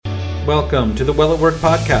Welcome to the Well at Work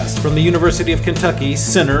podcast from the University of Kentucky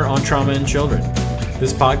Center on Trauma in Children.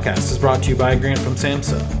 This podcast is brought to you by a grant from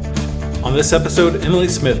SAMHSA. On this episode, Emily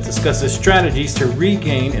Smith discusses strategies to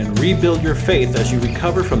regain and rebuild your faith as you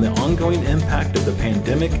recover from the ongoing impact of the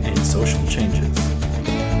pandemic and social changes.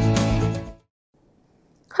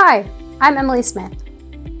 Hi, I'm Emily Smith.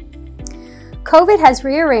 COVID has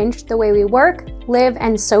rearranged the way we work, live,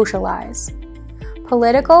 and socialize.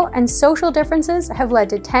 Political and social differences have led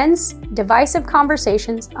to tense, divisive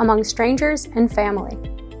conversations among strangers and family.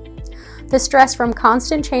 The stress from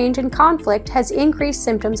constant change and conflict has increased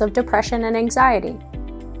symptoms of depression and anxiety.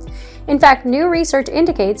 In fact, new research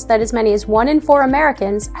indicates that as many as 1 in 4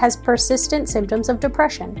 Americans has persistent symptoms of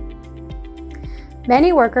depression.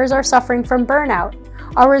 Many workers are suffering from burnout,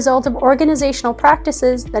 a result of organizational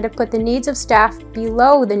practices that have put the needs of staff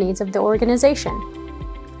below the needs of the organization.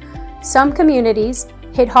 Some communities,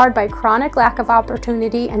 hit hard by chronic lack of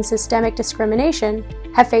opportunity and systemic discrimination,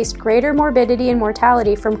 have faced greater morbidity and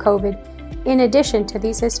mortality from COVID, in addition to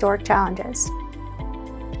these historic challenges.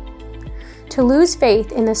 To lose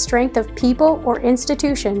faith in the strength of people or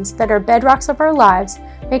institutions that are bedrocks of our lives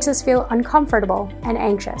makes us feel uncomfortable and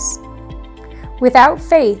anxious. Without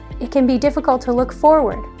faith, it can be difficult to look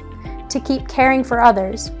forward, to keep caring for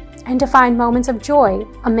others, and to find moments of joy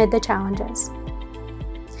amid the challenges.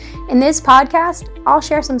 In this podcast, I'll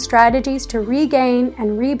share some strategies to regain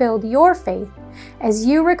and rebuild your faith as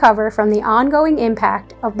you recover from the ongoing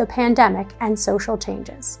impact of the pandemic and social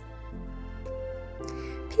changes.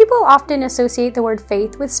 People often associate the word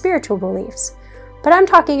faith with spiritual beliefs, but I'm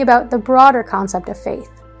talking about the broader concept of faith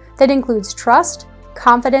that includes trust,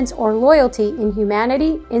 confidence, or loyalty in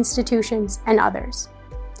humanity, institutions, and others.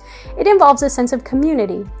 It involves a sense of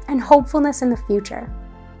community and hopefulness in the future.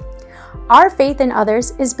 Our faith in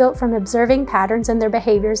others is built from observing patterns in their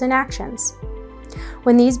behaviors and actions.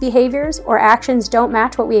 When these behaviors or actions don't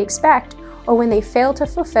match what we expect, or when they fail to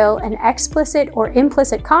fulfill an explicit or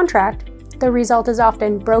implicit contract, the result is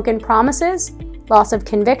often broken promises, loss of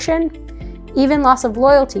conviction, even loss of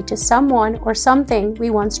loyalty to someone or something we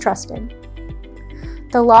once trusted.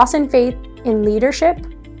 The loss in faith in leadership,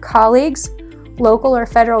 colleagues, local or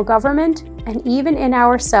federal government, and even in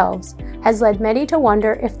ourselves has led many to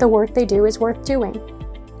wonder if the work they do is worth doing.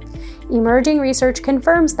 Emerging research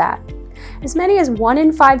confirms that. As many as 1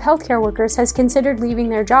 in 5 healthcare workers has considered leaving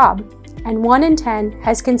their job, and 1 in 10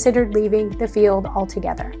 has considered leaving the field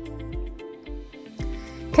altogether.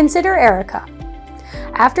 Consider Erica.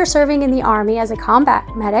 After serving in the Army as a combat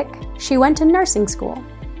medic, she went to nursing school.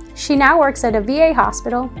 She now works at a VA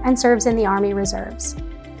hospital and serves in the Army Reserves.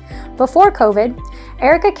 Before COVID,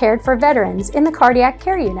 Erica cared for veterans in the cardiac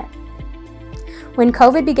care unit. When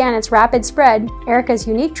COVID began its rapid spread, Erica's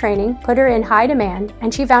unique training put her in high demand,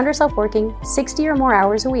 and she found herself working 60 or more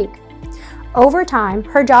hours a week. Over time,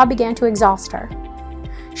 her job began to exhaust her.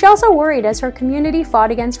 She also worried as her community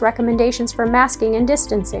fought against recommendations for masking and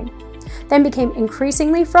distancing, then became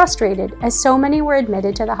increasingly frustrated as so many were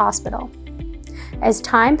admitted to the hospital. As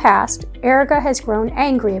time passed, Erica has grown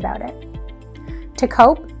angry about it. To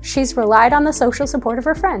cope, she's relied on the social support of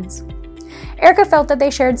her friends. Erica felt that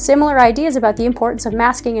they shared similar ideas about the importance of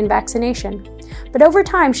masking and vaccination, but over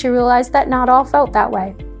time she realized that not all felt that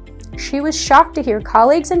way. She was shocked to hear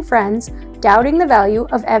colleagues and friends doubting the value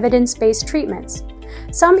of evidence-based treatments.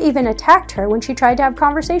 Some even attacked her when she tried to have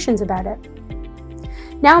conversations about it.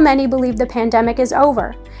 Now many believe the pandemic is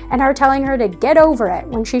over and are telling her to get over it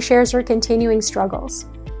when she shares her continuing struggles.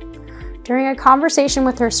 During a conversation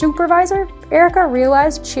with her supervisor, Erica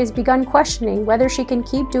realized she has begun questioning whether she can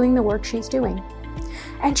keep doing the work she's doing.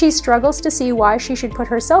 And she struggles to see why she should put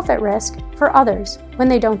herself at risk for others when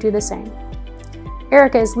they don't do the same.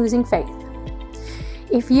 Erica is losing faith.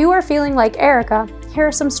 If you are feeling like Erica, here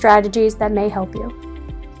are some strategies that may help you.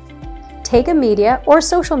 Take a media or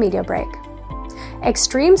social media break.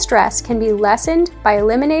 Extreme stress can be lessened by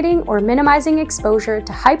eliminating or minimizing exposure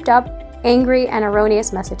to hyped up, angry, and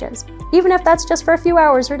erroneous messages, even if that's just for a few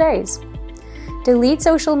hours or days. Delete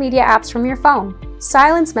social media apps from your phone.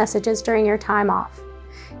 Silence messages during your time off.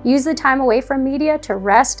 Use the time away from media to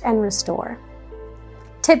rest and restore.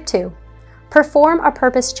 Tip 2. Perform a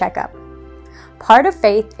purpose checkup. Part of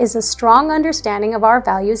faith is a strong understanding of our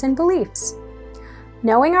values and beliefs.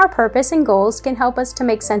 Knowing our purpose and goals can help us to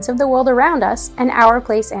make sense of the world around us and our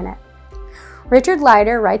place in it. Richard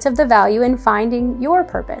Leider writes of the value in finding your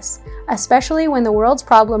purpose, especially when the world's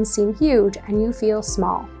problems seem huge and you feel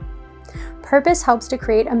small. Purpose helps to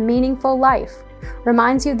create a meaningful life,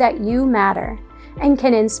 reminds you that you matter, and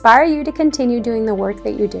can inspire you to continue doing the work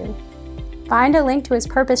that you do. Find a link to his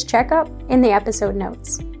purpose checkup in the episode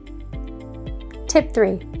notes. Tip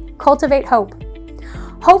 3. cultivate hope.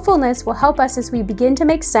 Hopefulness will help us as we begin to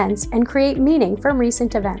make sense and create meaning from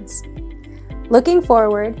recent events. Looking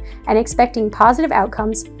forward and expecting positive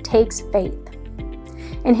outcomes takes faith.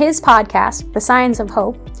 In his podcast, The Science of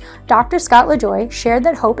Hope, Dr. Scott LaJoie shared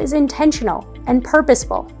that hope is intentional and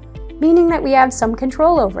purposeful, meaning that we have some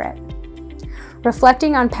control over it.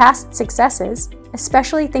 Reflecting on past successes,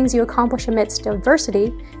 especially things you accomplish amidst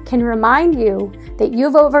adversity, can remind you that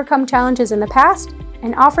you've overcome challenges in the past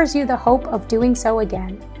and offers you the hope of doing so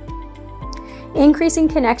again. Increasing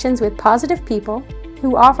connections with positive people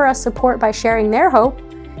who offer us support by sharing their hope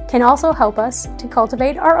can also help us to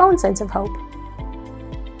cultivate our own sense of hope.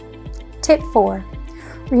 Tip 4.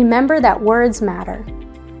 Remember that words matter.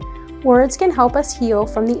 Words can help us heal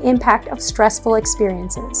from the impact of stressful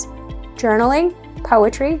experiences. Journaling,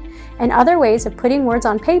 poetry, and other ways of putting words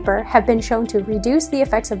on paper have been shown to reduce the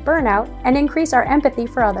effects of burnout and increase our empathy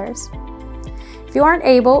for others. If you aren't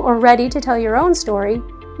able or ready to tell your own story,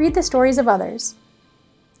 read the stories of others.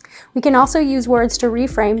 We can also use words to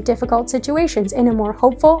reframe difficult situations in a more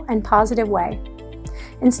hopeful and positive way.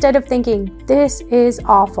 Instead of thinking, "This is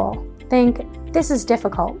awful," think, "This is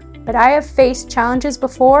difficult, but I have faced challenges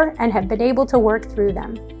before and have been able to work through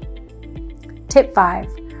them." Tip 5.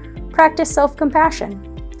 Practice self-compassion.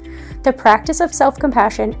 The practice of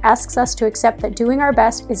self-compassion asks us to accept that doing our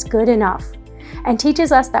best is good enough and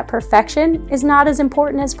teaches us that perfection is not as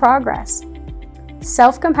important as progress.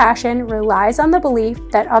 Self-compassion relies on the belief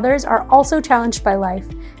that others are also challenged by life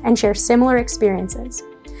and share similar experiences.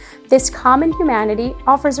 This common humanity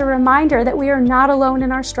offers a reminder that we are not alone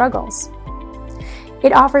in our struggles.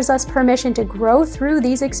 It offers us permission to grow through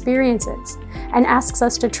these experiences and asks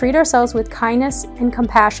us to treat ourselves with kindness and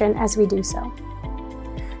compassion as we do so.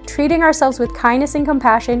 Treating ourselves with kindness and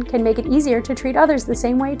compassion can make it easier to treat others the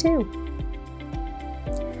same way too.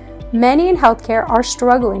 Many in healthcare are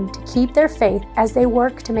struggling to keep their faith as they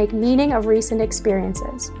work to make meaning of recent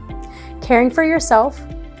experiences. Caring for yourself,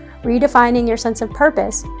 redefining your sense of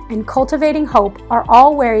purpose, and cultivating hope are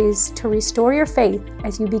all ways to restore your faith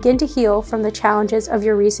as you begin to heal from the challenges of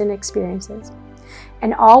your recent experiences.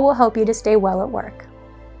 And all will help you to stay well at work.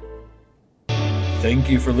 Thank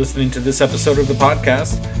you for listening to this episode of the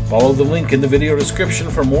podcast. Follow the link in the video description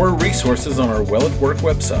for more resources on our Well at Work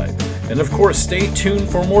website. And of course, stay tuned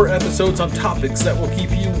for more episodes on topics that will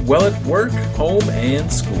keep you well at work, home,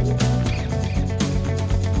 and school.